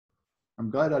I'm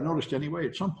glad I noticed anyway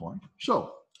at some point.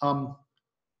 So, all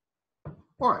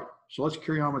right, so let's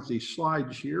carry on with these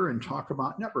slides here and talk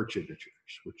about network signatures,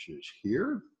 which is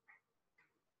here.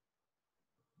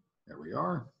 There we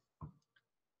are.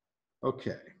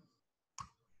 Okay.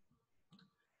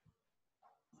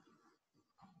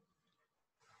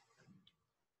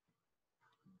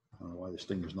 I don't know why this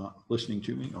thing is not listening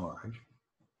to me. All right.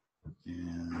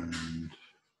 And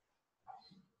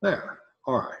there.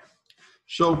 All right.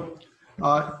 So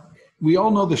we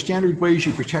all know the standard ways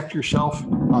you protect yourself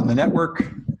on the network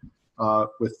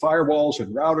with firewalls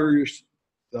and routers.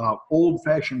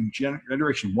 Old-fashioned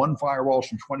generation 1 firewalls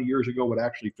from 20 years ago would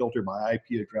actually filter by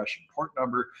IP address and port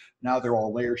number. Now they're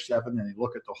all layer 7, and they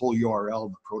look at the whole URL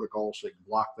and the protocol, so they can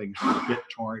block things from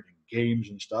BitTorrent and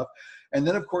games and stuff. And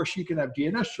then, of course, you can have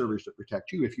DNS servers that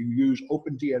protect you. If you use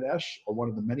OpenDNS or one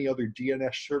of the many other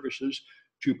DNS services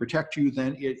to protect you,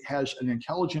 then it has an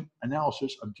intelligent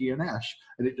analysis of DNS,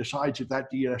 and it decides if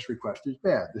that DNS request is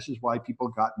bad. This is why people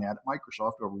got mad at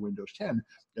Microsoft over Windows 10.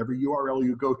 Every URL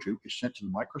you go to is sent to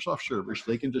the Microsoft server, so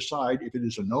they can decide if it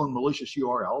is a known malicious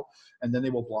URL, and then they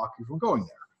will block you from going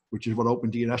there, which is what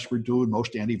OpenDNS would do, and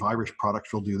most antivirus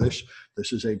products will do this.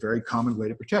 This is a very common way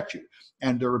to protect you.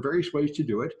 And there are various ways to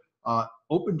do it.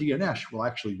 OpenDNS will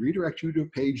actually redirect you to a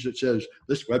page that says,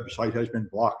 this website has been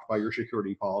blocked by your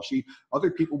security policy. Other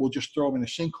people will just throw them in a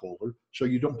sink holder, so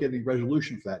you don't get any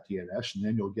resolution for that DNS, and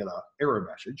then you'll get an error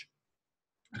message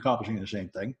accomplishing the same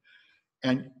thing.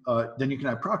 And then you can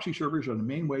have proxy servers are the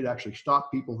main way to actually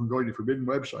stop people from going to forbidden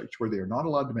websites where they are not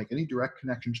allowed to make any direct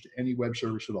connections to any web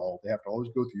service at all. They have to always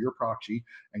go through your proxy,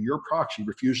 and your proxy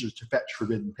refuses to fetch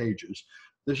forbidden pages.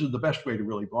 This is the best way to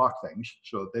really block things,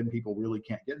 so then people really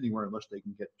can't get anywhere unless they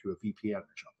can get to a VPN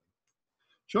or something.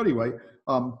 So anyway,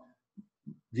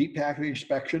 deep packet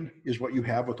inspection is what you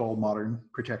have with all modern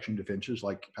protection defenses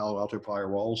like Palo Alto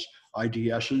firewalls,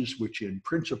 IDSs, which in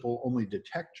principle only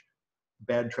detect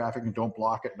bad traffic and don't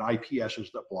block it, and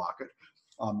IPSs that block it,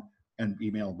 and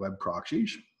email and web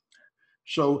proxies.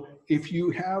 So if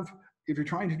you're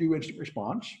trying to do instant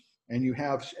response and you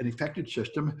have an infected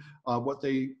system, what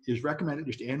is recommended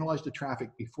is to analyze the traffic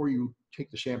before you take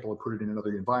the sample and put it in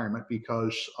another environment,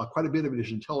 because quite a bit of it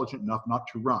is intelligent enough not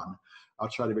to run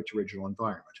outside of its original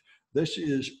environment. This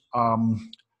is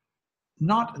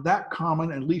not that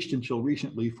common, at least until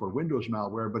recently, for Windows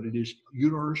malware, but it is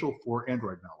universal for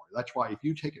Android malware. That's why if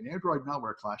you take an Android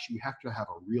malware class, you have to have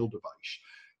a real device.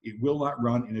 It will not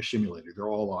run in a simulator. They're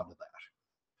all onto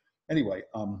that. Anyway,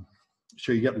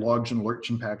 so you get logs and alerts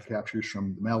and packet captures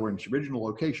from the malware in its original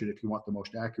location if you want the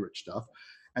most accurate stuff.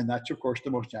 And that's, of course, the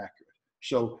most accurate.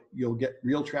 So you'll get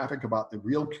real traffic about the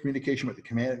real communication with the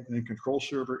command and control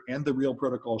server and the real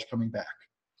protocols coming back.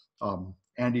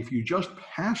 And if you just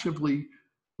passively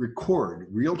record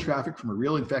real traffic from a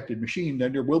real infected machine,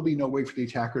 then there will be no way for the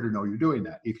attacker to know you're doing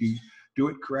that. If you do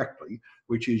it correctly,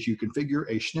 which is you configure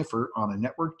a sniffer on a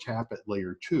network tap at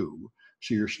layer 2,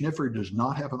 so your sniffer does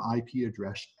not have an IP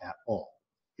address at all.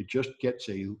 It just gets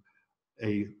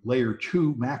a layer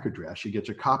 2 MAC address. It gets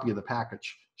a copy of the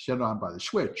packets sent on by the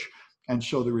switch, and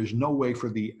so there is no way for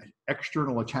the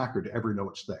external attacker to ever know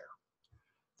it's there.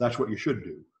 That's what you should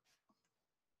do.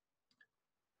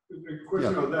 A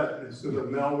question on that is, so the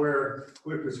malware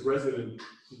clip is resident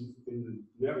in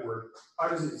the network. How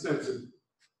does it sense it?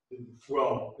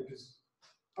 Well, because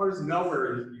how does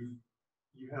malware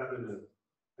you have in an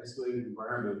isolated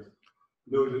environment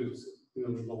know that it's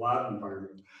in the lab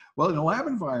environment? Well, in a lab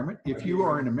environment, if you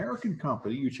are an American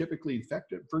company, you typically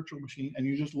infect a virtual machine and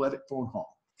you just let it phone home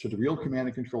to the real command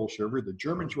and control server. The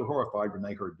Germans were horrified when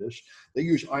they heard this. They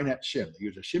use INET SIM. They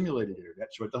use a simulated internet,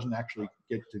 so it doesn't actually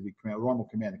get to the normal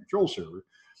command and control server.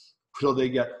 So they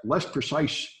get less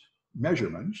precise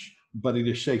measurements, but it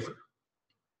is safer.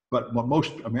 But what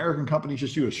most American companies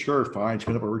just do is, sure, fine,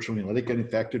 spin up a virtual machine, let it get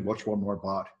infected. What's one more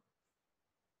bot?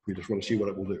 We just want to see what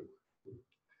it will do.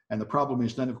 And the problem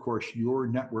is then, of course, your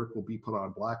network will be put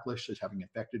on blacklists as having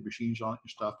infected machines on it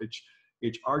and stuff.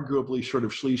 It's arguably sort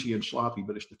of sleazy and sloppy,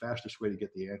 but it's the fastest way to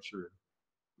get the answer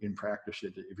in practice.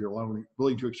 If you're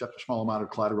willing to accept a small amount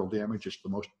of collateral damage, it's the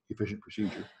most efficient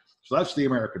procedure. So that's the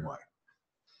American way.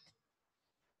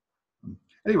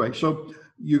 Anyway, so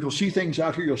you'll see things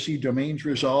out here. You'll see domains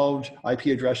resolved, IP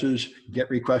addresses, GET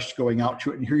requests going out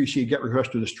to it. And here you see a GET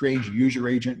request with a strange user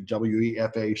agent,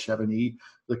 WEFA7E,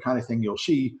 the kind of thing you'll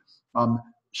see.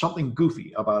 Something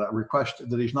goofy about a request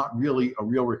that is not really a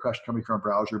real request coming from a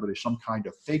browser, but is some kind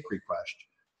of fake request.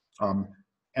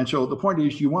 And so the point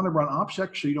is, you want to run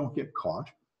OPSEC so you don't get caught.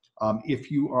 If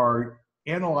you are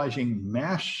analyzing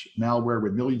mass malware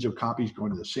with millions of copies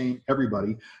going to the same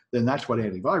everybody, then that's what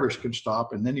antivirus can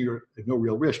stop, and then there's no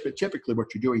real risk. But typically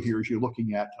what you're doing here is you're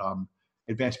looking at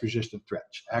advanced persistent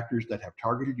threats, actors that have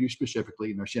targeted you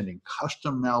specifically, and they're sending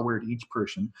custom malware to each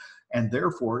person, and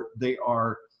therefore they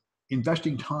are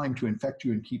investing time to infect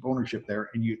you and keep ownership there,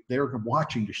 and they're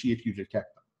watching to see if you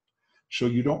detect them. So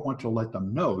you don't want to let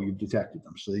them know you've detected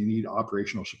them. So they need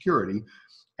operational security.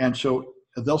 And so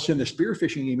they'll send a spear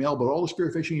phishing email, but all the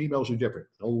spear phishing emails are different.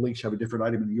 All the links have a different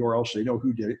item in the URL, so they know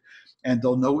who did it. And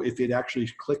they'll know if it actually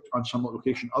clicked on some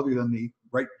location other than the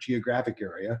right geographic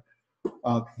area.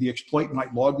 The exploit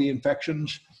might log the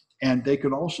infections, and they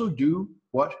can also do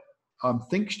what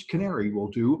Thinkst Canary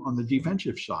will do on the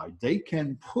defensive side. They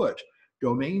can put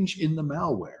domains in the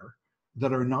malware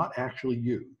that are not actually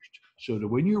used. So that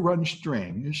when you run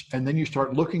strings and then you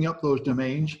start looking up those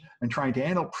domains and trying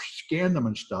to scan them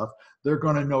and stuff, they're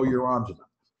going to know you're onto them.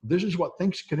 This is what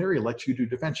Thinkst Canary lets you do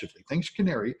defensively. Thinkst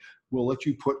Canary will let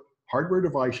you put hardware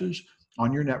devices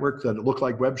on your network that look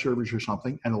like web servers or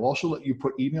something, and it'll also let you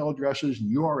put email addresses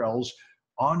and URLs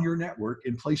on your network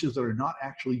in places that are not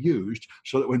actually used,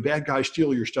 so that when bad guys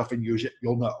steal your stuff and use it,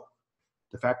 you'll know.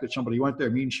 The fact that somebody went there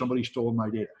means somebody stole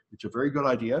my data. It's a very good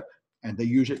idea, and they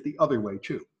use it the other way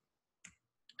too.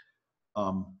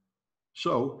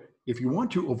 So if you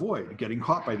want to avoid getting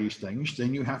caught by these things,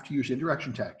 then you have to use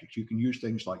indirection tactics. You can use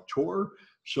things like Tor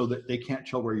so that they can't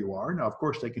tell where you are. Now, of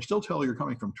course, they can still tell you're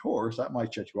coming from Tor, so that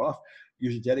might shut you off.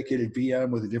 Use a dedicated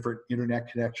VM with a different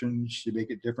internet connections to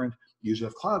make it different. Use a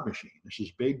cloud machine. This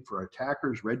is big for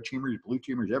attackers, red teamers, blue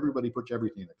teamers. Everybody puts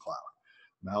everything in the cloud.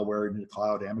 Malware in the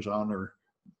cloud, Amazon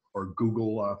or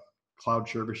Google cloud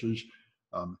services.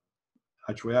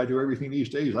 That's the way I do everything these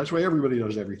days. That's the way everybody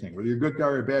does everything. Whether you're a good guy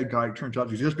or a bad guy, it turns out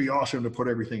to just be awesome to put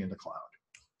everything in the cloud.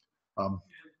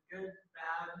 Good,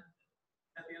 bad.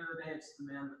 At the end of the day, it's the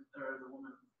man or the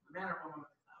woman, the man or woman with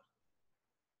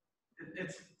the cloud.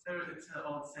 It's an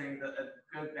old saying that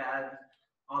good, bad,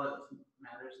 all that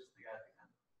matters is the guy at the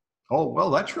end. Oh, well,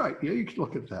 that's right. Yeah, you can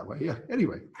look at it that way. Yeah.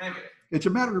 Anyway, it's a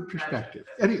matter of perspective.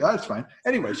 Anyway, that's fine.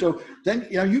 Anyway, so then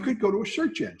you could go to a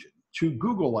search engine to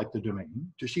Google like the domain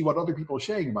to see what other people are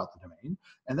saying about the domain.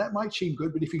 And that might seem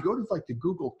good, but if you go to like the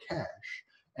Google cache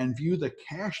and view the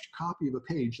cached copy of a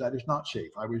page, that is not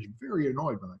safe. I was very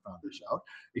annoyed when I found this out.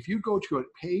 If you go to a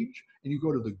page and you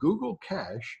go to the Google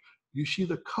cache, you see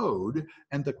the code,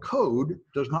 and the code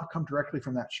does not come directly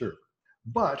from that server.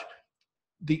 But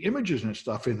the images and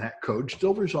stuff in that code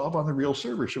still resolve on the real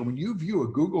server. So when you view a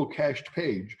Google cached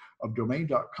page of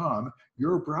domain.com,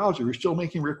 your browser is still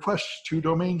making requests to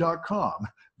domain.com.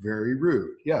 Very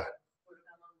rude. Yeah.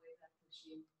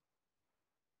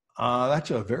 That's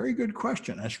a very good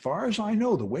question. As far as I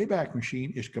know, the Wayback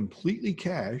Machine is completely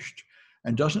cached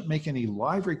and doesn't make any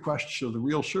live requests to the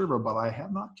real server, but I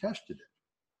have not tested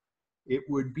it. It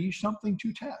would be something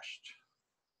to test.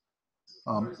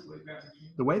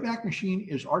 The Wayback Machine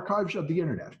is archives of the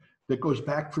internet that goes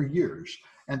back for years,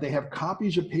 and they have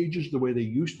copies of pages the way they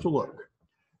used to look.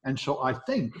 And so I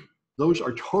think those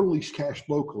are totally cached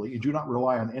locally and do not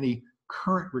rely on any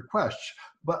current requests,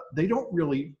 but they don't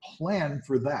really plan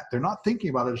for that. They're not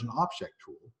thinking about it as an OPSEC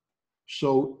tool.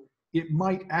 So it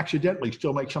might accidentally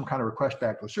still make some kind of request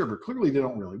back to the server. Clearly, they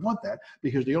don't really want that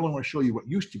because they only want to show you what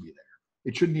used to be there.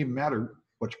 It shouldn't even matter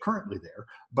what's currently there,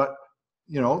 but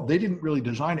they didn't really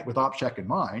design it with OPSEC in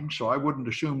mind, so I wouldn't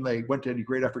assume they went to any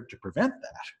great effort to prevent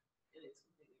that.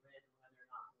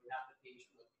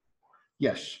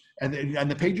 Yes, and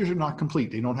the pages are not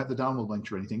complete. They don't have the download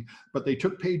links or anything, but they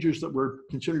took pages that were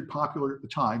considered popular at the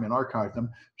time and archived them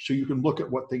so you can look at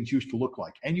what things used to look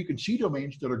like. And you can see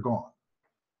domains that are gone,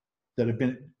 that have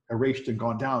been erased and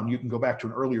gone down. You can go back to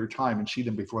an earlier time and see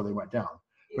them before they went down.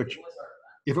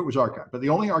 If it was archived. But the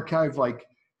only archive like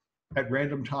at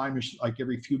random times, like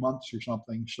every few months or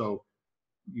something. So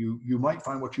you might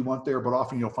find what you want there, but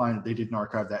often you'll find that they didn't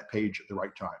archive that page at the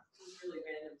right time. It's really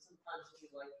random. Sometimes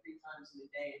it'll be like 3 times in a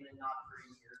day and then not for a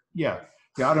year.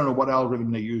 Yeah, I don't know what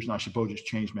algorithm they use, and I suppose it's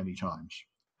changed many times.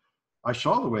 I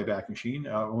saw the Wayback Machine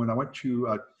when I went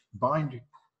to bind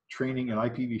training in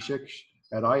IPv6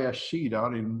 at ISC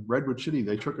down in Redwood City.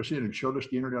 They took us in and showed us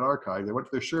the Internet Archive. They went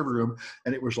to their server room,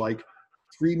 and it was like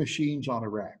 3 machines on a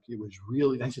rack. It was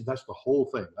really, they said, that's the whole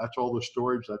thing. That's all the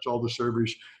storage. That's all the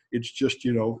servers. It's just,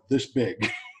 this big.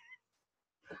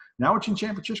 Now it's in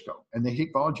San Francisco, and they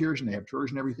take volunteers and they have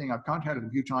tours and everything. I've contacted them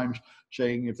a few times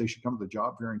saying if they should come to the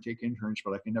job fair and take interns,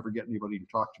 but I can never get anybody to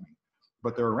talk to me.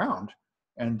 But they're around,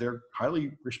 and they're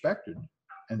highly respected,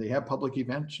 and they have public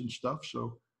events and stuff.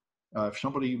 So if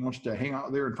somebody wants to hang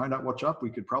out there and find out what's up, we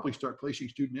could probably start placing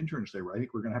student interns there. I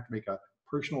think we're going to have to make a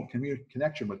personal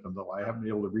connection with them, though I haven't been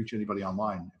able to reach anybody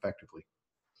online effectively.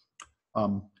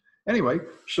 Anyway,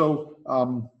 so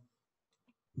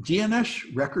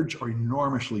DNS records are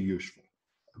enormously useful.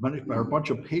 There are a bunch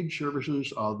of paid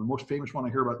services. The most famous one I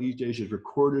hear about these days is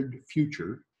Recorded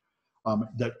Future,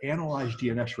 that analyze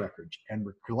DNS records and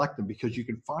collect them, because you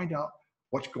can find out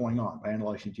what's going on by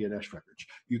analyzing DNS records.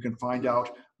 You can find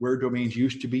out where domains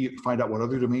used to be. You can find out what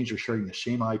other domains are sharing the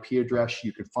same IP address.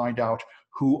 You can find out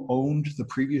who owned the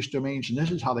previous domains. And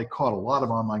this is how they caught a lot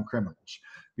of online criminals,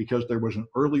 because there was an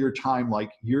earlier time,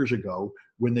 like years ago,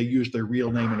 when they used their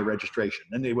real name in a registration.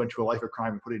 Then they went to a life of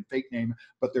crime and put in fake name,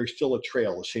 but there's still a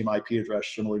trail, the same IP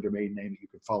address, similar domain name that you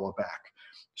can follow back.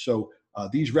 So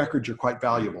these records are quite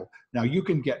valuable. Now, you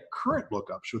can get current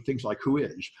lookups with things like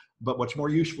Whois, but what's more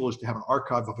useful is to have an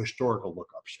archive of historical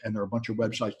lookups. And there are a bunch of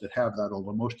websites that have that,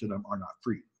 although most of them are not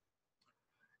free.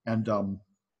 And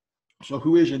so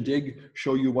Whois and Dig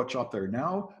show you what's up there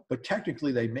now, but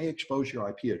technically they may expose your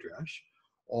IP address,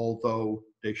 although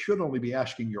they should only be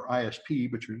asking your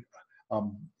ISP, but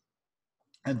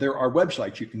and there are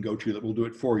websites you can go to that will do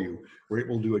it for you, where it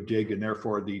will do a dig, and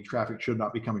therefore the traffic should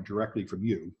not be coming directly from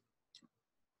you.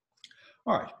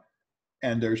 All right,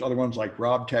 and there's other ones like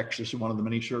RobTex. This is one of the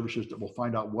many services that will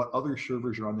find out what other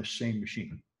servers are on the same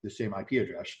machine, the same IP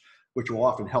address, which will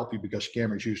often help you, because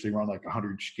scammers usually run like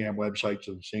 100 scam websites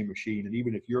on the same machine. And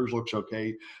even if yours looks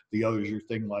okay, the others are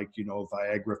things like, you know,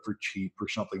 Viagra for cheap or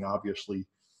something obviously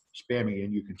spammy,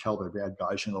 and you can tell they're bad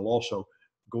guys. And they'll also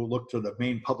go look to the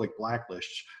main public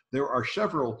blacklists. There are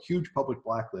several huge public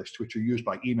blacklists which are used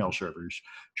by email servers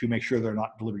to make sure they're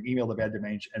not delivering email to bad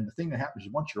domains. And the thing that happens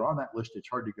is once you're on that list, it's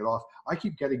hard to get off. I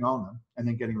keep getting on them and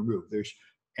then getting removed. There's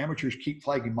amateurs keep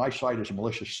flagging my site as a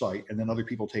malicious site, and then other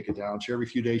people take it down. So every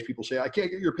few days people say, I can't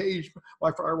get your page,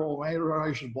 my firewall, my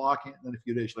authorization is blocking it. And then a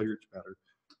few days later it's better,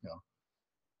 you know,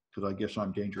 because I guess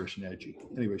I'm dangerous and edgy.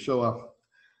 Anyway, so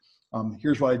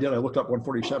here's what I did. I looked up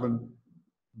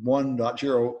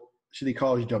 147.1.0 City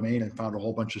College domain and found a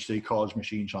whole bunch of City College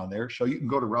machines on there. So you can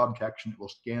go to RobTex and it will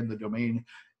scan the domain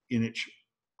in its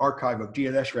archive of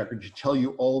DNS records to tell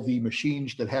you all the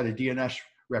machines that had a DNS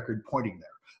record pointing there.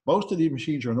 Most of these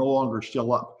machines are no longer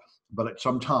still up, but at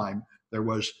some time there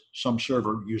was some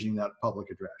server using that public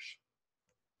address.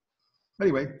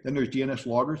 Anyway, then there's DNS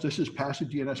loggers. This is passive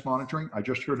DNS monitoring. I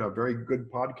just heard a very good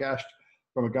podcast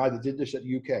from a guy that did this at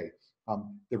the UK.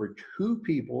 There were two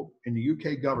people in the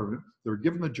UK government that were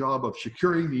given the job of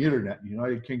securing the internet in the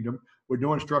United Kingdom with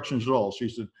no instructions at all. So he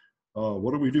said,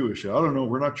 what do we do? He said, I don't know,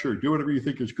 we're not sure. Do whatever you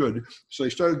think is good. So they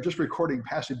started just recording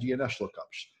passive DNS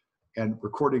lookups and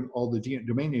recording all the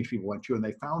domain names people went to, and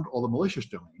they found all the malicious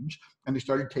domains and they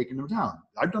started taking them down.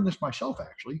 I've done this myself,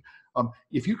 actually.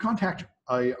 If you contact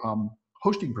a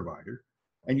hosting provider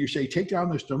and you say, take down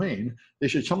this domain, they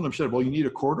said, some of them said, well, you need a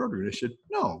court order. And they said,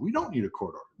 no, we don't need a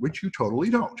court order, which you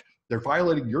totally don't. They're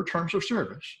violating your terms of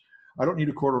service. I don't need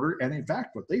a court order. And in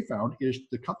fact, what they found is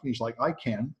the companies like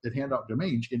ICANN that hand out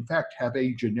domains, in fact, have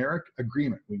a generic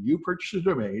agreement. When you purchase a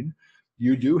domain,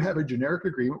 you do have a generic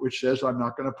agreement which says I'm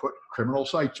not going to put criminal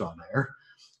sites on there,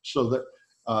 so that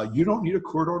you don't need a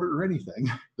court order or anything.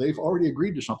 They've already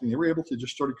agreed to something. They were able to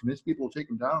just sort of convince people to take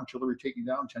them down until they were taking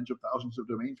down tens of thousands of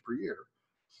domains per year.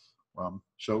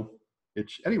 So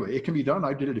anyway, it can be done.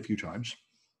 I did it a few times.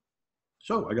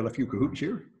 So I got a few cahoots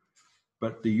here,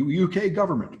 but the UK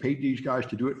government paid these guys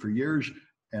to do it for years,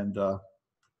 and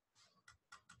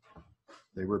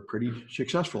they were pretty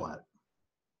successful at it.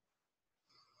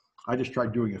 I just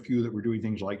tried doing a few that were doing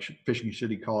things like phishing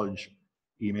City College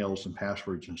emails and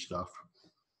passwords and stuff.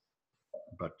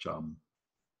 But,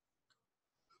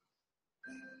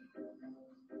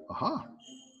 aha.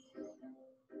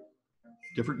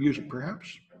 Different music,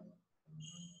 perhaps?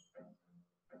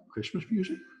 Christmas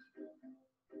music?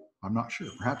 I'm not sure.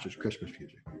 Perhaps it's Christmas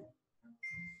music.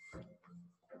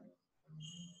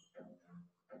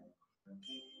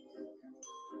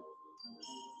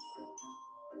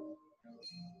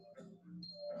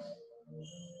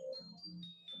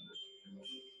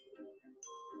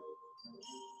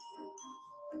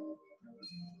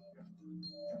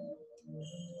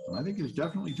 I think it's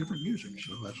definitely different music,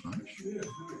 so that's nice. Yeah,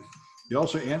 They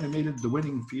also animated the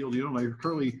winning field. You know, like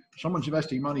currently someone's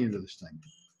investing money into this thing.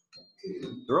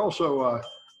 They're also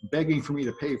begging for me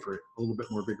to pay for it a little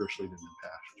bit more vigorously than in the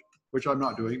past, which I'm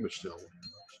not doing, but still.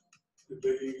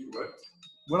 what?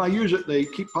 When I use it, they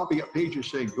keep popping up pages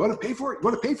saying, you want to pay for it? You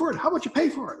want to pay for it? How much you pay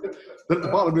for it? Then at the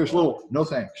bottom, there's a little, no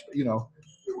thanks. You know,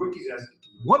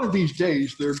 one of these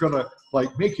days, they're going to like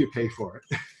make you pay for it.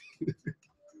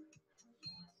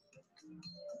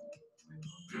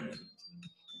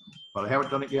 But I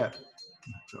haven't done it yet.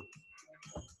 So.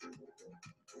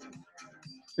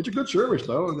 It's a good service,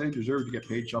 though. They deserve to get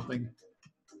paid something.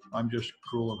 I'm just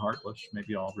cruel and heartless.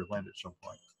 Maybe I'll relent at some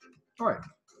point. All right.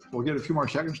 We'll get a few more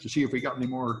seconds to see if we got any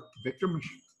more victims.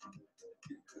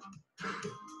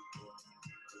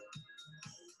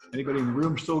 Anybody in the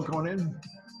room still going in?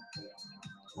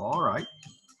 All right.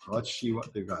 Let's see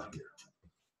what they've got here.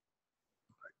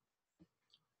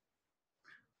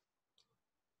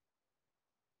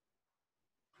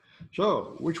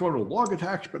 So, which one will log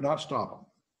attacks but not stop them?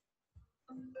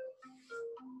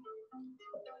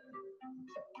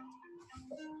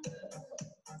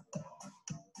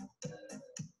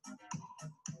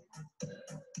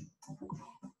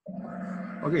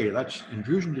 Okay, that's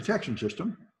intrusion detection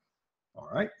system. All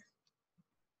right.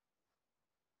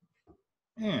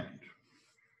 And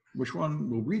which one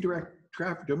will redirect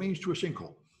traffic domains to a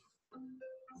sinkhole?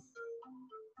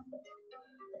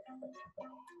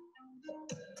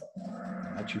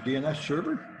 That's your DNS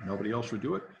server. Nobody else would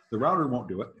do it. The router won't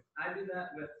do it. I do that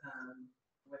with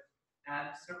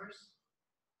ad servers.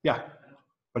 Yeah,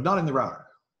 but not in the router.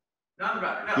 Not in the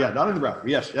router. No. Yeah, not in the router.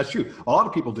 Yes, that's true. A lot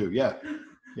of people do. Yeah,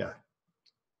 yeah.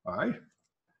 All right.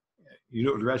 You do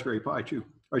it with Raspberry Pi too.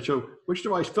 All right. So, which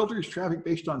device filters traffic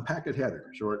based on packet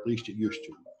headers, or at least it used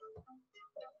to?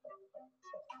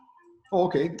 Oh,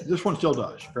 okay. This one still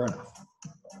does. Fair enough.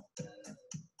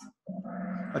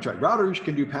 That's right. Routers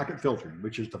can do packet filtering,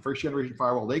 which is the first generation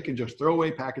firewall. They can just throw away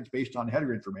packets based on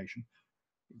header information.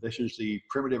 This is the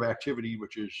primitive activity,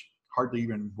 which is hardly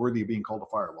even worthy of being called a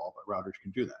firewall, but routers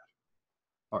can do that.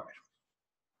 All right.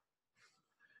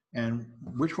 And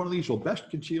which one of these will best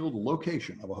conceal the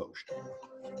location of a host?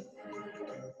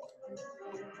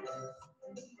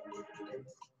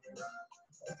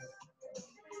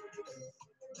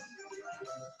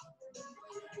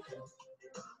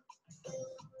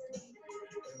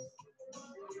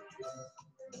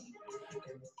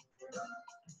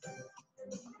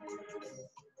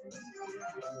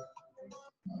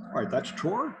 All right, that's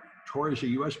Tor. Tor is a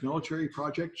US military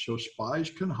project, so spies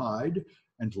can hide,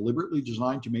 and deliberately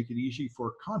designed to make it easy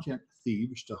for content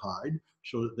thieves to hide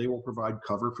so that they will provide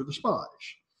cover for the spies.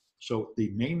 So the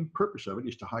main purpose of it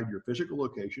is to hide your physical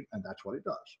location, and that's what it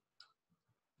does.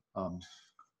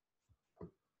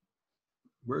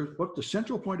 What's the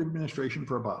central point of administration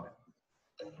for a botnet?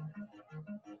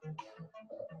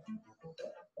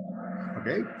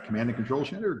 Okay, command and control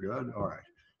center, good, all right.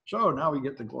 So now we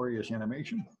get the glorious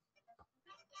animation.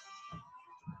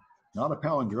 Not a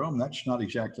palindrome, that's not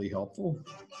exactly helpful.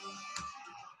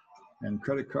 And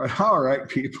credit card, all right,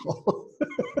 people.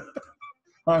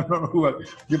 I don't know who I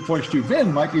give points to.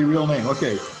 Vin might be a real name.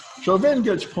 Okay, so Vin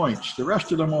gets points. The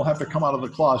rest of them will have to come out of the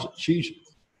closet.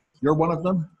 You're one of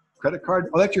them? Credit card?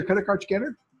 Oh, that's your credit card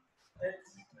scanner?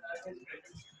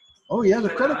 Oh, yeah, the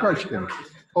credit card scanner.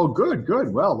 Oh, good,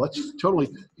 good. Well, let's totally,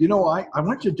 you know, I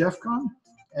went to DEF CON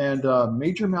and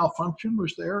Major Malfunction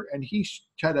was there, and he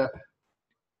had a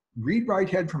read-write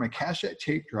head from a cassette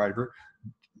tape driver,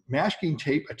 masking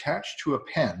tape attached to a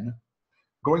pen,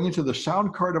 going into the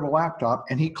sound card of a laptop,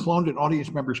 and he cloned an audience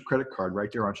member's credit card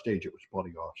right there on stage. It was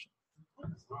bloody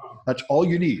awesome. That's all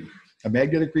you need, a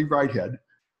magnetic read-write head.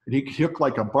 And he took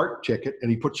like a BART ticket and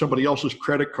he put somebody else's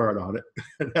credit card on it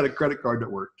and had a credit card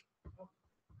that worked.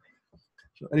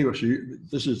 So anyway, so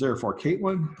this is there for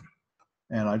Caitlin.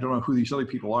 And I don't know who these other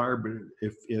people are, but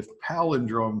if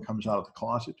palindrome comes out of the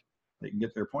closet, they can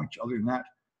get their points. Other than that,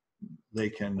 they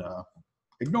can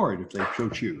ignore it if they so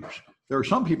choose. There are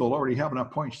some people that already have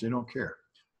enough points, they don't care.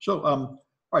 So, all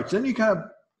right, so then you have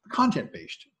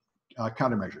content-based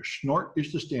countermeasures. Snort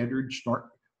is the standard. Snort,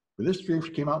 when this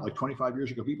first came out like 25 years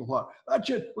ago, people thought,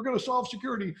 that's it, we're gonna solve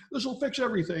security, this will fix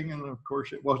everything. And of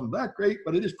course, it wasn't that great,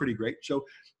 but it is pretty great. So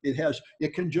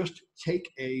it can just take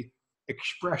a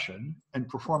expression and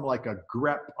perform like a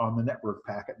grep on the network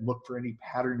packet and look for any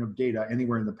pattern of data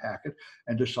anywhere in the packet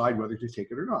and decide whether to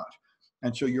take it or not.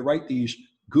 And so you write these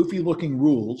goofy looking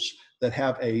rules that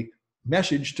have a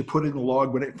message to put in the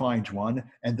log when it finds one,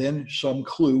 and then some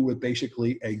clue with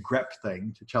basically a grep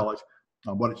thing to tell it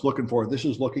what it's looking for. This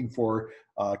is looking for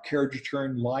carriage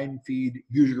return, line feed,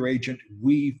 user agent,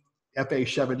 we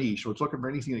FA7E. So it's looking for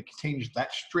anything that contains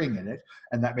that string in it,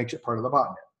 and that makes it part of the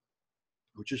botnet,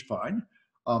 which is fine.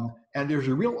 And there's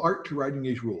a real art to writing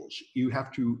these rules. You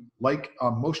have to, like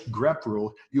most grep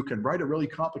rules, you can write a really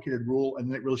complicated rule and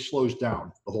then it really slows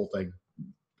down the whole thing.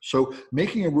 So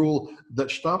making a rule that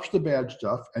stops the bad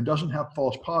stuff and doesn't have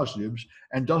false positives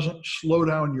and doesn't slow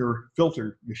down your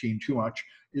filter machine too much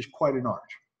is quite an art.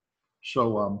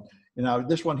 So now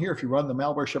this one here, if you run the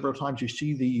malware several times, you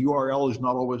see the URL is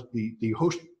not always, the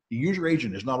host, the user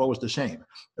agent is not always the same.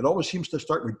 It always seems to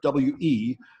start with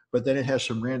WE, but then it has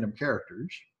some random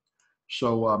characters.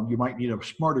 So you might need a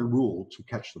smarter rule to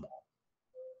catch them all.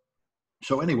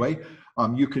 So anyway,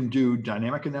 you can do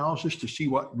dynamic analysis to see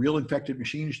what real infected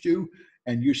machines do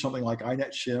and use something like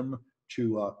INET-SIM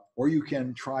to, or you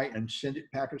can try and send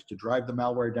it packets to drive the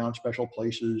malware down special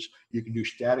places. You can do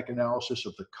static analysis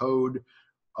of the code.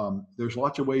 There's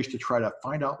lots of ways to try to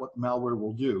find out what the malware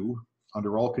will do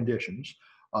under all conditions.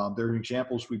 There are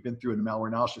examples we've been through in the malware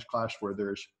analysis class where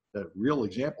there's real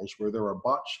examples where there are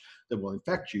bots that will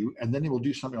infect you, and then they will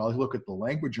do something like look at the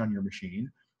language on your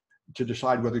machine to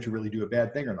decide whether to really do a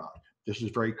bad thing or not. This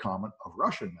is very common of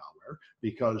Russian malware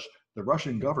because the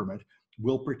Russian government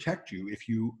will protect you if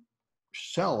you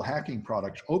sell hacking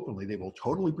products openly. They will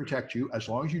totally protect you as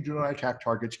long as you do not attack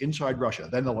targets inside Russia.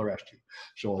 Then they'll arrest you.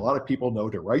 So a lot of people know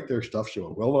to write their stuff so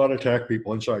it will not attack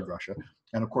people inside Russia.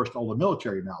 And of course, all the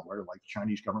military malware, like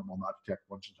Chinese government, will not detect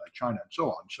ones inside China and so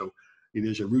on. So it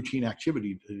is a routine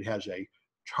activity that it has a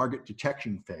target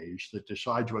detection phase that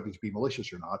decides whether to be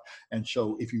malicious or not. And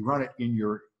so if you run it in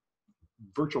your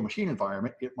virtual machine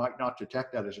environment, it might not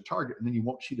detect that as a target, and then you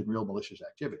won't see the real malicious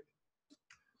activity.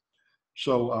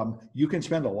 So you can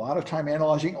spend a lot of time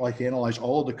analyzing, like analyze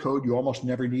all of the code. You almost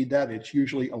never need that. It's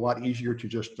usually a lot easier to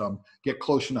just get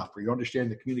close enough where you understand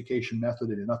the communication method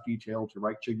in enough detail to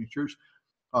write signatures.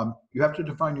 You have to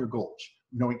define your goals.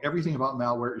 Knowing everything about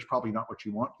malware is probably not what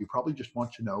you want. You probably just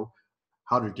want to know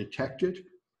how to detect it,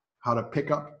 how to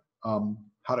pick up,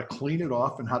 how to clean it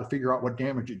off, and how to figure out what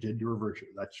damage it did to reverse it.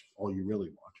 That's all you really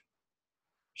want.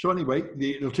 So anyway,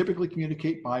 it'll typically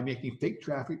communicate by making fake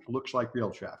traffic that looks like real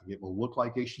traffic. It will look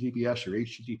like HTTPS or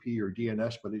HTTP or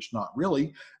DNS, but it's not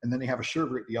really. And then they have a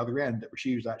server at the other end that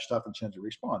receives that stuff and sends a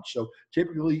response. So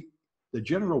typically, the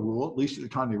general rule, at least at the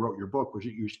time they wrote your book, was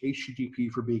it used HTTP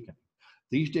for beaconing.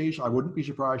 These days, I wouldn't be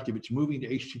surprised if it's moving to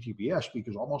HTTPS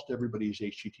because almost everybody is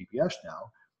HTTPS now.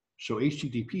 So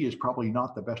HTTP is probably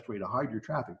not the best way to hide your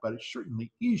traffic, but it's certainly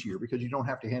easier because you don't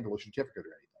have to handle a certificate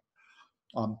or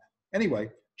anything. Anyway,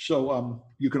 so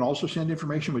you can also send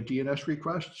information with DNS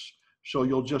requests. So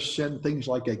you'll just send things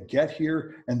like a get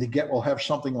here, and the get will have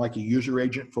something like a user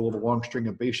agent full of a long string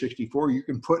of base 64. You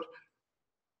can put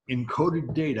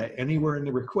encoded data anywhere in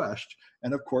the request.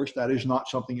 And of course, that is not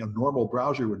something a normal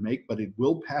browser would make, but it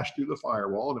will pass through the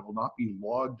firewall and it will not be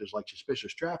logged as like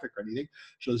suspicious traffic or anything.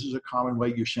 So this is a common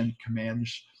way you send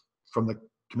commands from the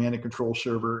command and control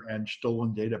server and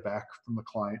stolen data back from the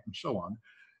client and so on.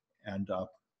 And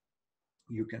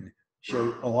you can,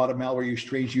 so a lot of malware use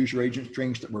strange user agent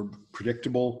strings that were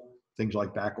predictable, things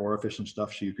like back orifice and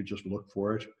stuff, so you could just look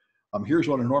for it. Here's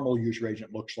what a normal user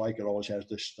agent looks like. It always has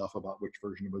this stuff about which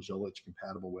version of Mozilla it's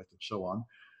compatible with and so on.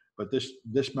 But this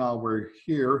malware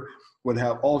here would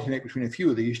have alternate between a few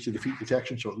of these to defeat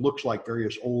detection, so it looks like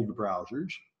various old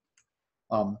browsers.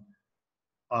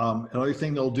 Another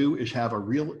thing they'll do is have a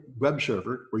real web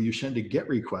server where you send a GET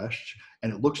request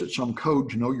and it looks at some code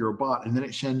to know you're a bot, and then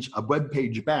it sends a web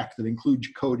page back that includes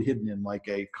code hidden in like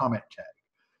a comment tag.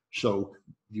 So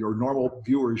your normal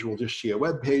viewers will just see a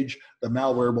web page. The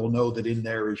malware will know that in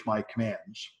there is my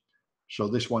commands. So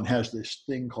this one has this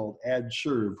thing called add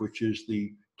serve, which is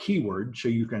the keyword, so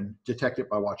you can detect it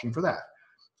by watching for that.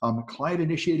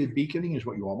 Client-initiated beaconing is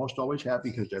what you almost always have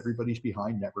because everybody's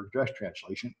behind network address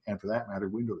translation, and for that matter,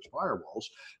 Windows firewalls.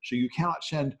 So you cannot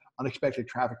send unexpected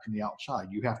traffic from the outside.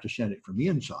 You have to send it from the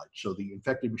inside. So the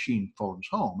infected machine phones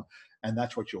home, and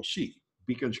that's what you'll see.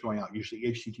 Beacons going out, usually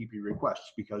HTTP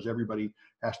requests, because everybody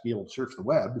has to be able to search the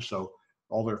web. So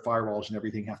all their firewalls and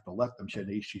everything have to let them send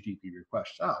HTTP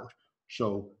requests out.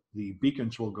 So the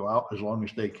beacons will go out as long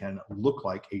as they can look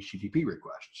like HTTP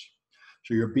requests.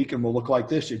 So your beacon will look like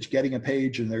this. It's getting a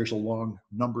page and there's a long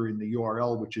number in the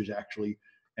URL, which is actually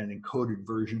an encoded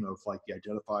version of like the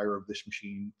identifier of this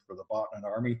machine for the bot and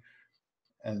army.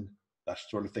 And that's the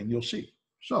sort of thing you'll see.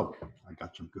 So I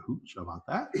got some cahoots about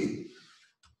that.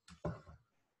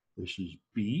 This is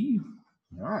B.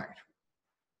 All right.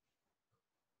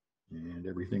 And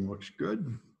everything looks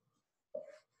good.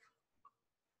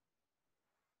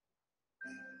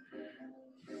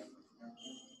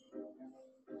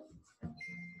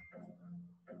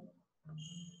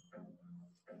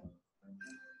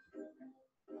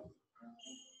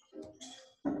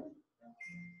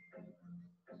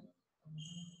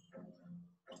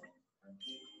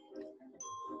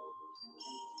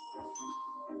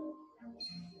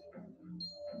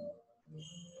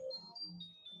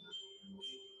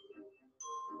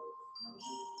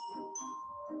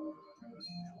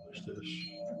 What's this?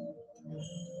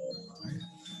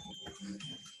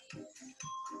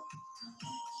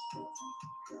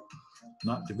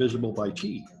 Not divisible by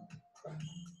T.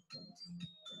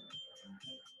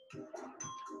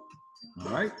 All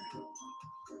right.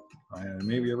 And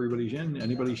maybe everybody's in.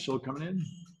 Anybody still coming in?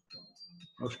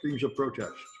 No screams of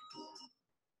protest.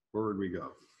 Forward we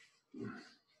go.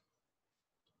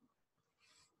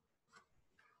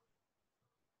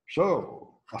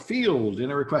 So, a field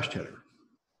in a request header.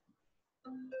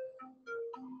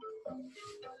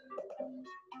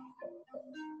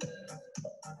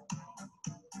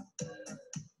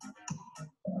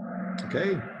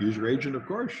 Okay, user agent, of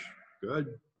course. Good.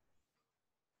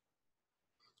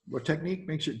 What technique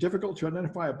makes it difficult to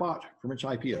identify a bot from its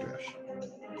IP address?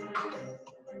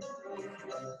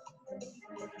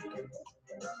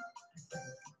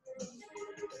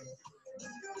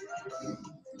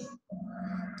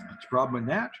 That's the problem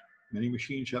with NAT. Many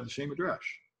machines have the same address.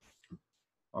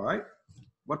 All right.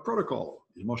 What protocol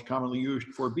is most commonly used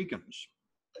for beacons?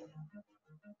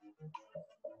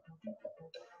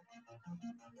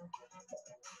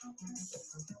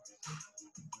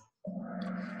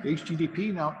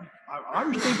 HTTP. Now, I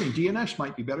was thinking DNS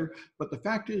might be better, but the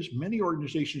fact is many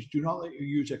organizations do not let you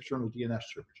use external DNS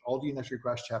servers. All DNS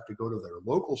requests have to go to their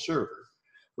local server,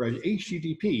 whereas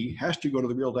HTTP has to go to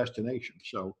the real destination.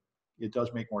 So it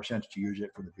does make more sense to use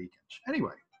it for the beacons.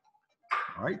 Anyway,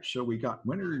 all right, so we got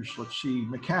winners. Let's see,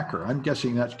 Macacker. I'm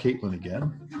guessing that's Caitlin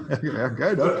again.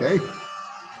 Good, okay.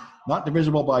 Not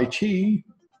divisible by T.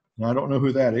 I don't know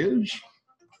who that is.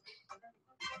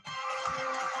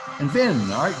 And Vin,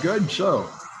 all right, good. So,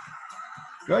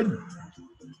 good.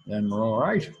 Then we're all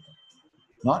right.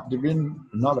 Not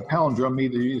not a palindrome,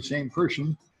 either the same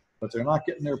person, but they're not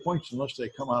getting their points unless they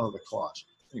come out of the closet.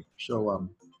 So,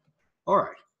 all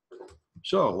right.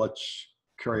 So let's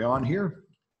carry on here.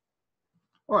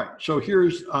 All right, so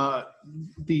here's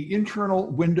the internal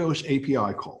Windows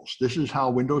API calls. This is how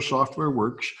Windows software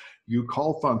works. You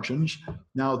call functions.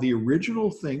 Now, the original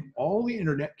thing, all the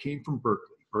internet came from Berkeley.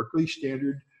 Berkeley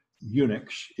Standard Unix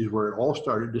is where it all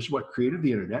started. This is what created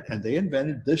the internet, and they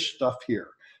invented this stuff here.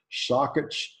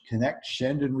 Sockets, connect,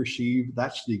 send, and receive.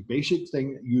 That's the basic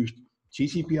thing that used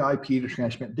TCP/IP to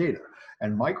transmit data.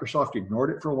 And Microsoft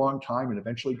ignored it for a long time and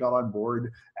eventually got on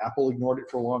board. Apple ignored it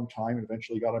for a long time and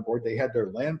eventually got on board. They had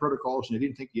their LAN protocols and they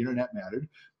didn't think the internet mattered.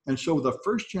 And so the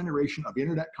first generation of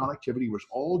internet connectivity was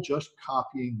all just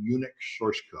copying Unix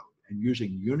source code and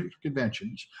using Unix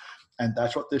conventions. And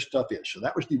that's what this stuff is. So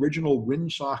that was the original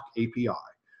WinSock API.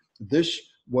 This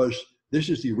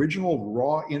is the original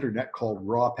raw internet called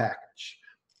raw packets.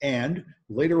 And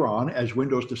later on, as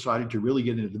Windows decided to really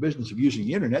get into the business of using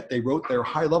the internet, they wrote their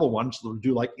high-level ones that would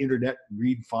do like internet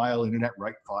read file, internet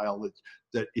write file,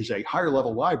 that is a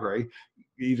higher-level library.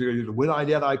 Either the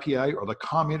WinIDET IPA or the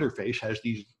COM interface has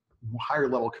these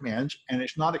higher-level commands, and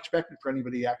it's not expected for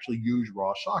anybody to actually use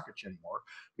raw sockets anymore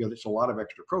because it's a lot of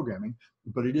extra programming,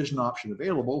 but it is an option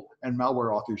available, and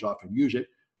malware authors often use it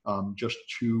just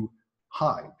to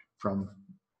hide from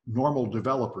normal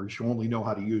developers who only know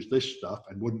how to use this stuff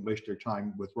and wouldn't waste their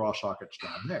time with raw sockets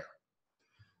down there.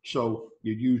 So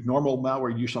you'd use normal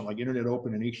malware, use something like Internet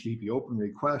Open and HTTP Open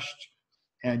requests,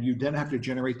 and you then have to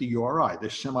generate the URI.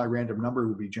 This semi-random number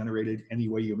will be generated any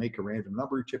way you make a random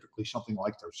number. Typically something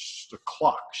like the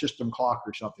clock, system clock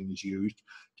or something is used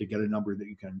to get a number that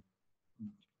you can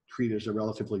treat as a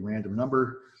relatively random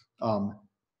number.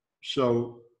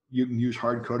 So you can use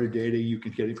hard-coded data. You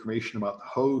can get information about the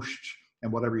host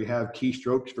and whatever you have,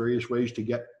 keystrokes, various ways to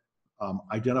get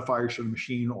identifiers for the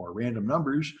machine or random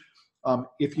numbers.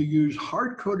 If you use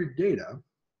hard-coded data,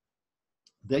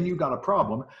 then you've got a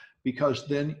problem because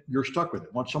then you're stuck with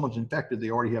it. Once someone's infected,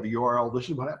 they already have a URL. This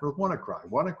is what happened with WannaCry.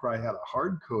 WannaCry had a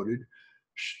hard-coded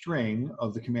string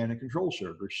of the command and control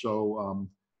server. So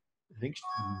I think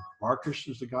Marcus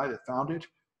is the guy that found it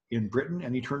in Britain,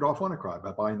 and he turned off WannaCry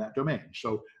by buying that domain.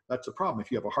 So that's the problem.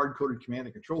 If you have a hard-coded command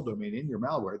and control domain in your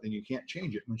malware, then you can't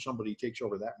change it when somebody takes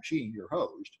over that machine, your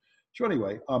host. So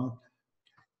anyway,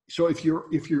 so if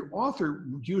your author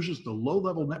uses the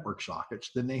low-level network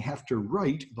sockets, then they have to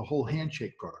write the whole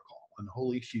handshake protocol and the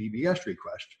whole HTTPS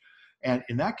request. And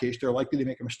in that case, they're likely to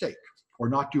make a mistake or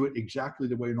not do it exactly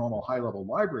the way a normal high-level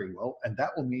library will. And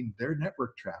that will mean their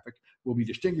network traffic will be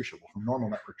distinguishable from normal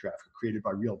network traffic created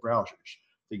by real browsers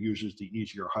that uses the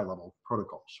easier high-level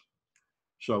protocols.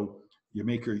 So you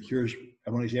make here's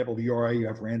one example of the URI, you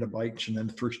have random bytes and then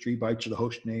the first 3 bytes of the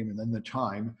host name and then the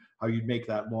time, how you'd make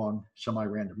that long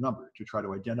semi-random number to try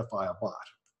to identify a bot.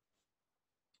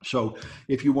 So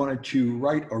if you wanted to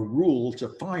write a rule to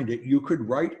find it, you could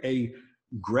write a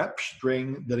grep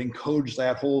string that encodes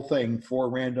that whole thing, 4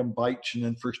 random bytes and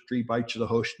then first 3 bytes of the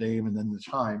host name and then the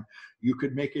time. You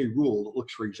could make a rule that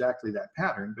looks for exactly that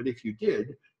pattern, but if you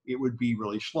did, it would be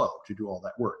really slow to do all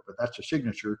that work. But that's a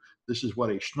signature. This is what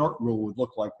a snort rule would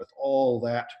look like with all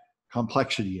that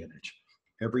complexity in it.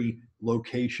 every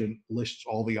location lists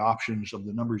all the options of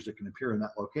the numbers that can appear in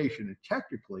that location. And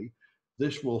technically,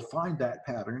 this will find that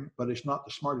pattern, but it's not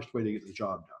the smartest way to get the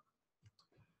job done.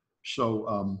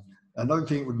 So another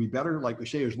thing that would be better, like we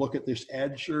say, is look at this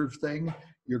add serve thing.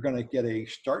 You're going to get a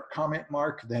start comment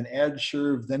mark, then add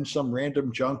serve, then some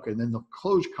random junk, and then the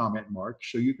close comment mark.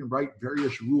 So you can write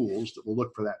various rules that will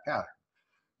look for that pattern.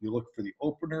 You look for the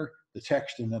opener, the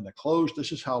text, and then the close.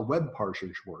 This is how web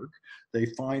parsers work. They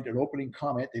find an opening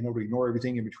comment. They know to ignore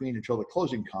everything in between until the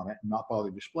closing comment and not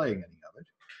bother displaying any of it.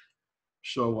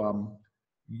 So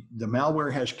the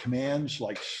malware has commands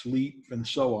like sleep and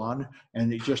so on,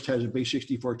 and it just has a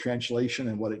base64 translation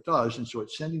and what it does. And so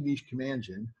it's sending these commands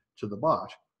in to the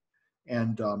bot.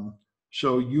 And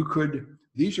so you could,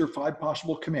 these are 5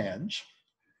 possible commands,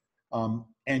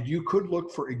 and you could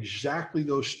look for exactly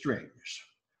those strings.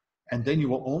 And then you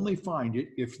will only find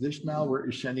it if this malware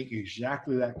is sending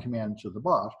exactly that command to the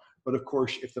bot. But of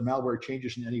course, if the malware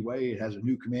changes in any way, it has a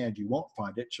new command, you won't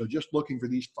find it. So just looking for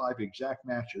these 5 exact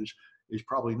matches is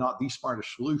probably not the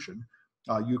smartest solution.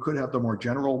 You could have the more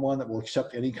general one that will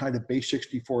accept any kind of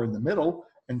base64 in the middle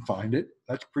and find it.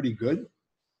 That's pretty good.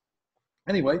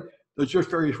 Anyway, there's just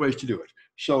various ways to do it.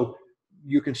 So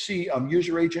you can see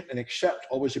user agent and accept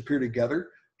always appear together.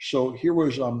 So here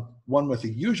was one with a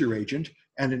user agent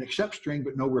and an accept string,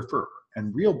 but no refer.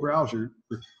 And real browser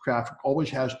traffic always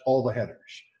has all the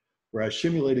headers, whereas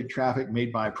simulated traffic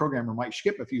made by a programmer might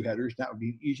skip a few headers. That would be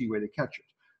an easy way to catch it.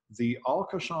 The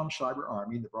Al-Qassam cyber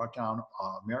army that brought down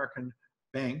American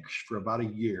banks for about a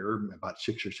year, about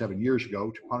 6 or 7 years ago,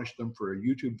 to punish them for a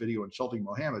YouTube video insulting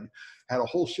Mohammed, had a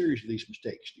whole series of these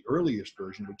mistakes. The earliest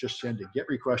version would just send a GET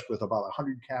request with about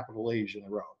 100 capital A's in a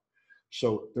row.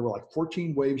 So there were like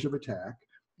 14 waves of attack,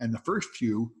 and the first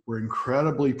few were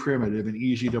incredibly primitive and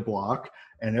easy to block.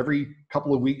 And every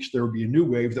couple of weeks, there would be a new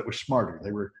wave that was smarter.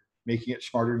 They were making it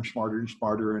smarter and smarter and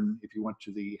smarter. And if you went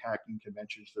to the hacking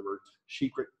conventions, there were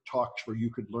secret talks where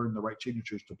you could learn the right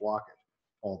signatures to block it.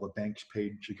 All the banks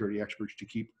paid security experts to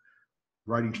keep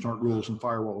writing snort rules and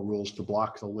firewall rules to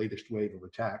block the latest wave of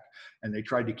attack. And they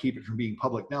tried to keep it from being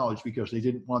public knowledge because they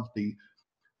didn't want the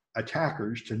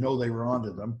attackers to know they were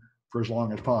onto them for as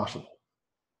long as possible.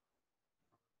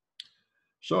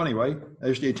 So anyway,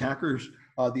 as the attackers,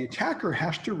 the attacker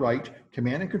has to write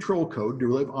command and control code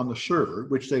to live on the server,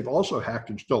 which they've also hacked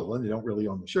and stolen. They don't really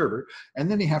own the server. And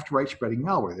then they have to write spreading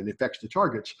malware that affects the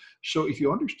targets. So if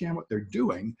you understand what they're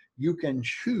doing, you can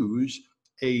choose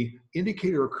a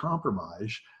indicator of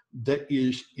compromise that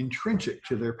is intrinsic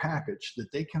to their packets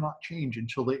that they cannot change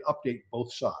until they update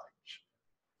both sides.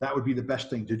 That would be the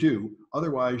best thing to do.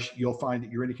 Otherwise, you'll find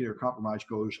that your indicator of compromise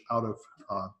goes out of,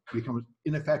 becomes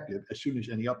ineffective as soon as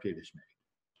any update is made.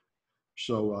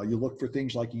 So you look for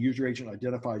things like a user agent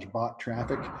identifies bot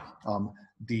traffic.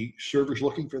 The server's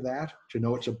looking for that to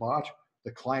know it's a bot.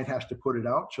 The client has to put it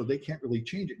out, so they can't really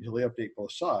change it until they update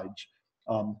both sides.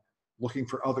 Looking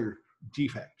for other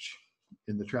defects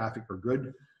in the traffic are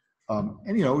good.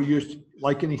 And you know, just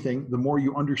like anything, the more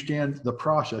you understand the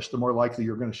process, the more likely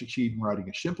you're going to succeed in writing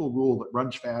a simple rule that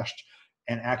runs fast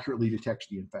and accurately detects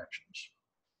the infections.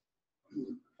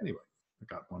 Anyway, I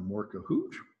got one more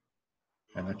Kahoot,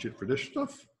 and that's it for this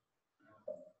stuff.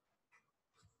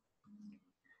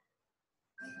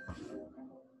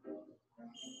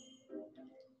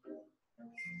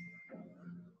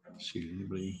 See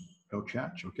anybody? No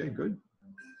chats? Okay, good.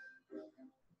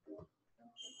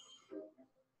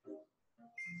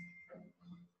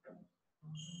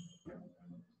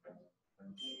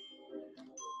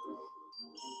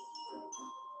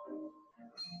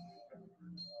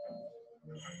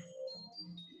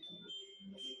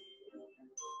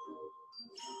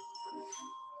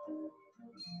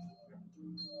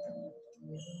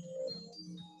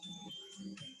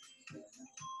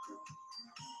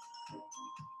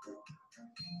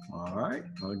 All right,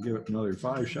 I'll give it another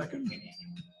 5 seconds.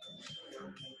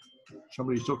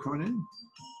 Somebody still coming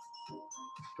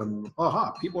in?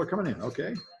 Aha, people are coming in.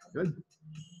 Okay, good.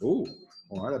 Oh,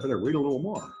 all right, I better wait a little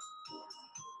more.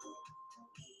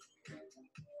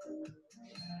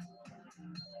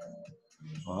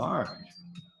 All right.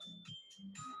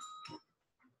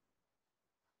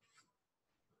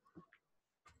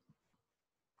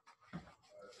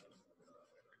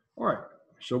 All right,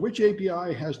 so which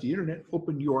API has the internet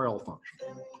open URL function?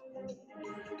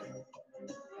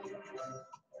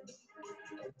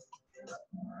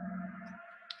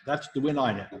 That's the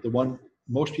WinINet, the one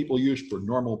most people use for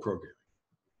normal programming.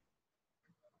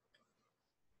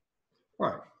 All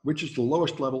right, which is the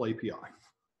lowest level API?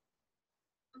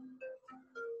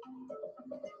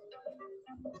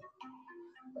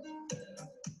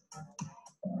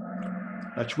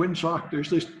 That's WinSock. There's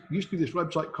this, used to be this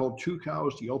website called Two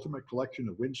Cows, the ultimate collection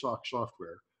of WinSock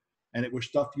software. And it was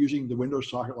stuff using the Windows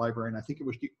socket library. And I think it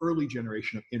was the early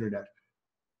generation of internet,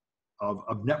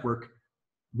 of network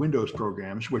Windows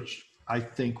programs, which I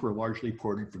think were largely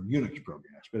ported from Unix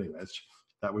programs. But anyway,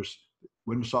 that was,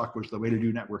 WinSock was the way to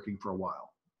do networking for a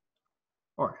while.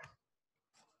 All right.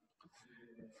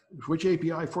 Which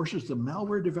API forces the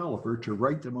malware developer to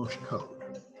write the most code?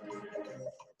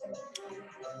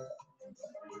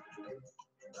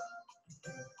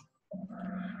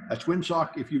 That's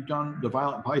WinSock. If you've done the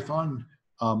Violent Python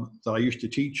that I used to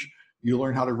teach, you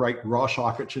learn how to write raw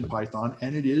sockets in Python,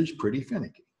 and it is pretty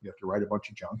finicky. You have to write a bunch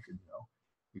of junk, and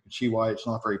you can see why it's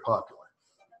not very popular.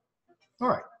 All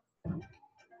right. Have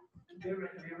you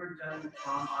ever done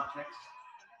COM objects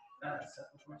stuff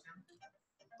before, Sam?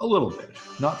 A little bit,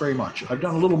 not very much. I've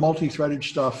done a little multi-threaded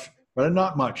stuff, but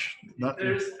not much.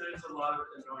 There's a lot of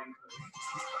annoying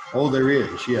code. Oh, there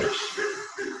is, yes.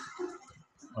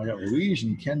 I got Louise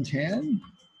and Ken Tan.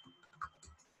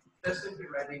 Especially if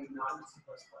you're writing non-C++.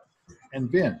 And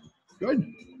Vin. Good.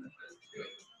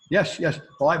 Yes, yes.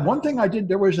 Well, one thing I did,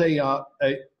 there was a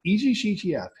Easy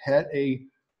CTF had a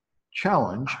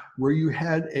challenge where you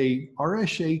had a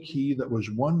RSA key that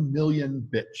was 1 million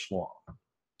bits long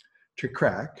to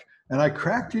crack, and I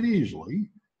cracked it easily.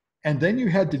 And then you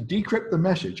had to decrypt the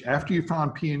message after you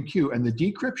found P and Q, and the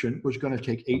decryption was going to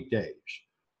take 8 days.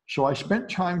 So I spent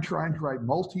time trying to write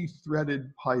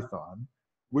multi-threaded Python,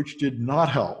 which did not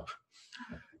help.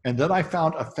 And then I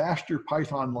found a faster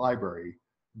Python library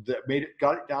that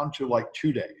got it down to like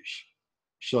 2 days.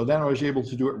 So then I was able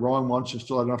to do it wrong once and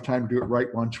still had enough time to do it right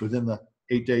once within the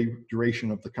 8-day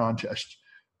duration of the contest.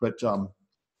 But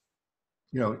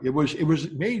it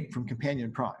was made from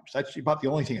companion primes. That's about the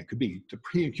only thing it could be. The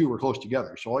P and Q were close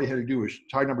together, so all you had to do was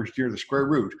tie numbers near the square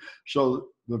root. So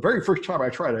the very first time I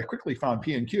tried, I quickly found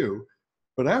P and Q,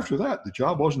 but after that, the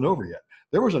job wasn't over yet.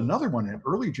 There was another one in an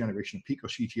early generation of Pico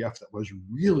CTF that was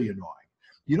really annoying.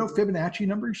 You know Fibonacci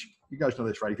numbers? You guys know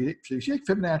this, right? So if you take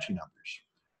Fibonacci numbers,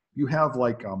 you have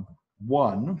like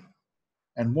 1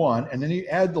 and 1, and then you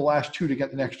add the last 2 to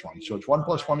get the next one. So it's 1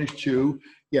 plus 1 is 2,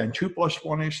 yeah, and 2 plus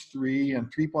 1 is 3, and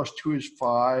 3 plus 2 is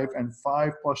 5, and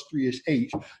 5 plus 3 is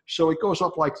 8. So it goes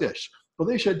up like this. Well,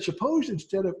 they said, suppose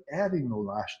instead of adding the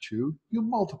last 2, you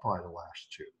multiply the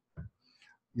last 2.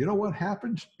 You know what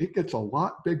happens? It gets a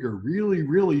lot bigger really,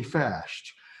 really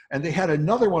fast. And they had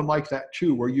another one like that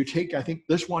too, where you take, I think,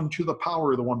 this one to the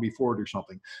power of the one before it or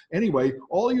something. Anyway,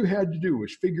 all you had to do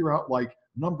was figure out like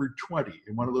number 20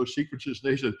 in one of those sequences.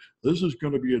 They said, this is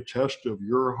going to be a test of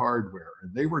your hardware.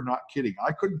 And they were not kidding.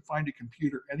 I couldn't find a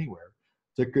computer anywhere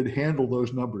that could handle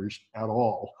those numbers at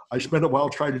all. I spent a while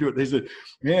trying to do it. They said,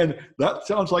 man, that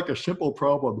sounds like a simple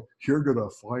problem. You're going to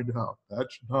find out.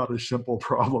 That's not a simple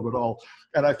problem at all.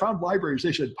 And I found libraries.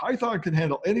 They said, Python can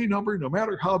handle any number, no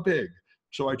matter how big.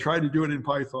 So I tried to do it in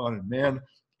Python, and man,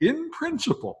 in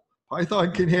principle,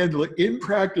 Python can handle it. In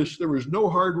practice, there was no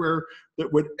hardware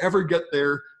that would ever get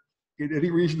there in any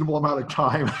reasonable amount of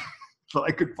time that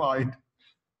I could find.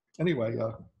 Anyway,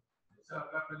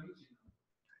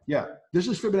 yeah, this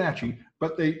is Fibonacci,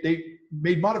 but they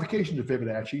made modifications to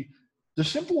Fibonacci. The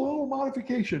simple little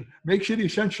modification makes it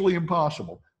essentially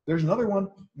impossible. There's another one,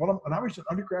 when I was an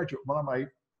undergraduate, one of my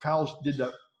pals did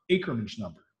the Ackermann's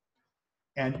number.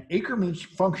 And Ackermann's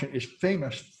function is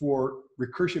famous for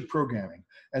recursive programming.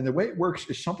 And the way it works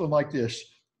is something like this.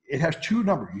 It has 2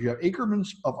 numbers. You have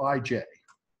Ackermann's of ij.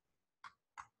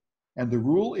 And the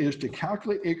rule is to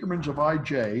calculate Ackermann's of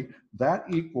ij, that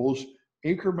equals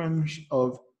Ackermann's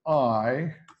of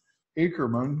I,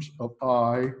 Ackermann's of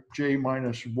I, j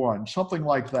minus 1, something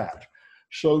like that.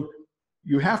 So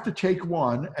you have to take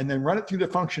 1 and then run it through the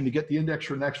function to get the index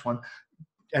for the next one.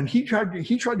 And he tried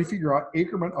to figure out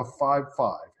Ackermann of 5,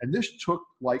 5. And this took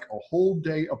like a whole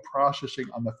day of processing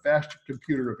on the fastest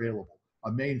computer available,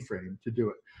 a mainframe, to do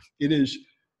it. It is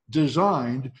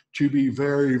designed to be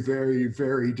very, very,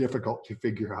 very difficult to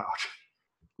figure out,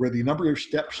 where the number of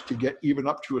steps to get even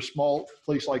up to a small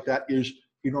place like that is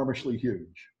enormously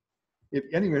huge. If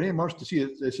anyone wants to see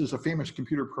it, this is a famous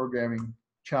computer programming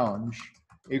challenge,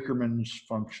 Ackermann's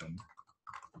function.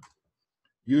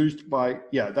 Used by,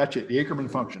 yeah, that's it, the Ackermann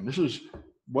function. This is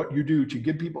what you do to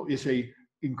give people, it's a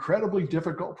incredibly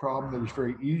difficult problem that is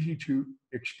very easy to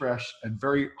express and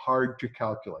very hard to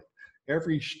calculate.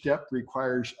 Every step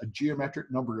requires a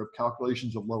geometric number of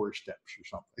calculations of lower steps or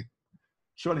something.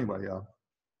 So anyway,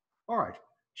 all right,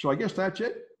 so I guess that's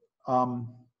it.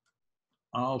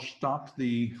 I'll stop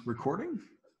the recording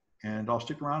and I'll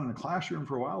stick around in the classroom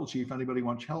for a while to see if anybody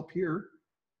wants help here.